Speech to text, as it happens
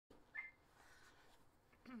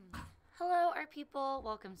art people,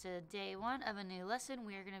 welcome to day one of a new lesson.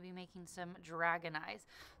 We are going to be making some dragon eyes.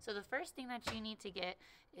 So the first thing that you need to get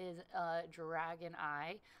is a dragon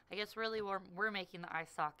eye. I guess really we're making the eye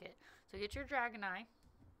socket. So get your dragon eye,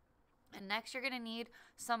 and next you're going to need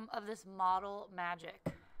some of this model magic.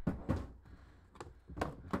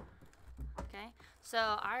 Okay, so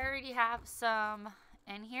I already have some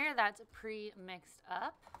in here that's pre-mixed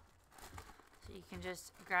up. So you can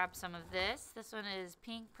just grab some of this. This one is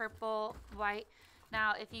pink, purple, white.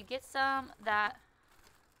 Now, if you get some that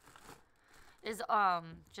is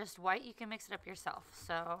just white, you can mix it up yourself.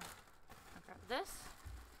 So I'll grab this.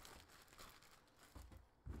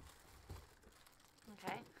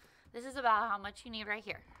 Okay, this is about how much you need right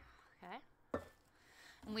here. Okay,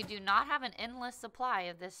 and we do not have an endless supply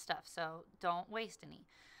of this stuff, so don't waste any.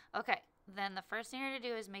 Okay, then the first thing you're going to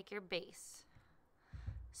do is make your base.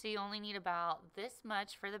 So you only need about this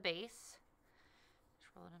much for the base. Just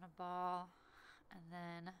roll it in a ball, and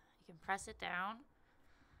then you can press it down.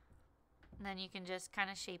 And then you can just kind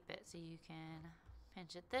of shape it. So you can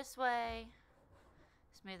pinch it this way,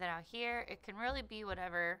 smooth it out here. It can really be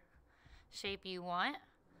whatever shape you want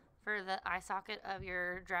for the eye socket of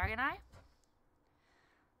your dragon eye.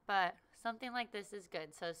 But something like this is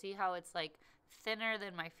good. So see how it's like thinner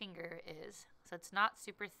than my finger is. So it's not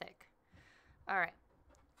super thick. All right.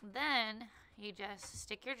 Then you just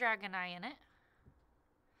stick your dragon eye in it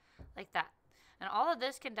like that. And all of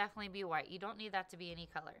this can definitely be white. You don't need that to be any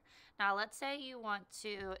color. Now let's say you want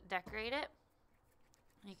to decorate it.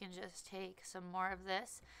 You can just take some more of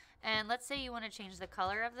this. And let's say you want to change the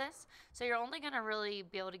color of this. So you're only going to really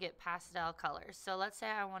be able to get pastel colors. So let's say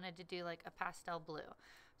I wanted to do like a pastel blue.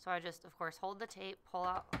 So I just, of course, hold the tape, pull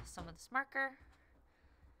out some of this marker,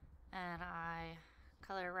 and I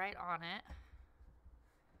color right on it.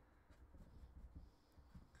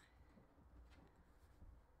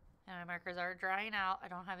 And my markers are drying out. I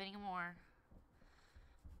don't have any more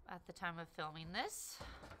at the time of filming this.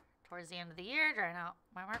 Towards the end of the year, drying out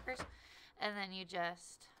my markers. And then you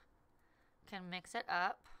just can mix it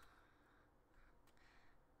up.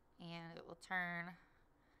 And it will turn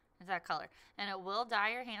into that color. And it will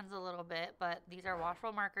dye your hands a little bit, but these are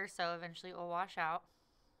washable markers, so eventually it will wash out.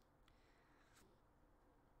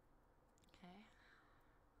 Okay.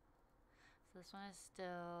 So this one is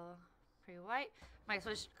still pretty white. Might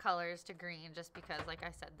switch colors to green just because, like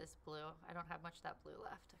I said, this blue, I don't have much of that blue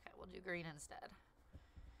left. Okay, we'll do green instead.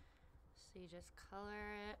 So you just color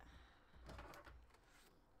it,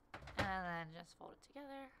 and then just fold it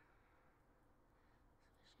together.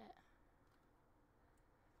 Switch it.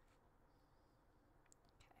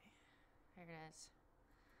 Okay, there it is.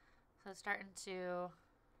 So it's starting to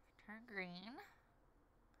turn green.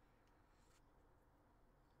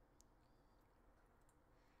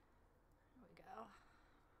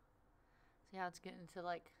 See how it's getting to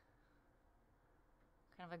like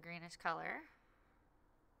kind of a greenish color.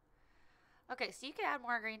 Okay, so you can add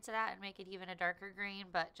more green to that and make it even a darker green,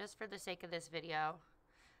 but just for the sake of this video,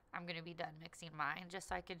 I'm going to be done mixing mine just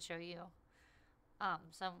so I can show you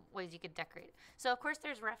some ways you could decorate it. So of course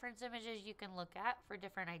there's reference images you can look at for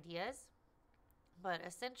different ideas, but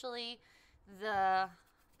essentially the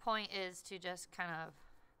point is to just kind of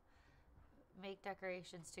make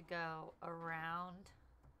decorations to go around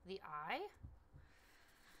the eye.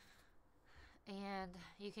 And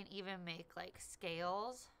you can even make like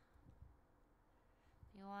scales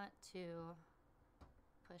if you want to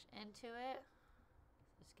push into it.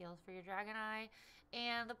 The scales for your dragon eye.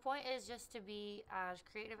 And the point is just to be as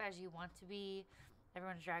creative as you want to be.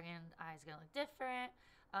 Everyone's dragon eye is going to look different.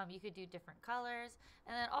 You could do different colors.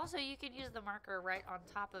 And then also you can use the marker right on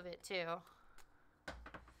top of it too.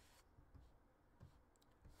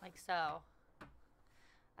 Like so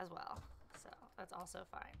as well. So that's also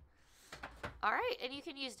fine. All right, and you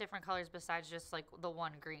can use different colors besides just like the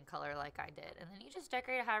one green color like I did. And then you just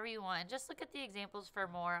decorate it however you want. Just look at the examples for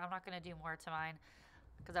more. I'm not going to do more to mine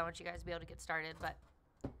because I want you guys to be able to get started. But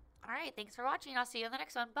all right, thanks for watching. I'll see you in the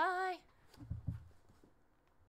next one. Bye.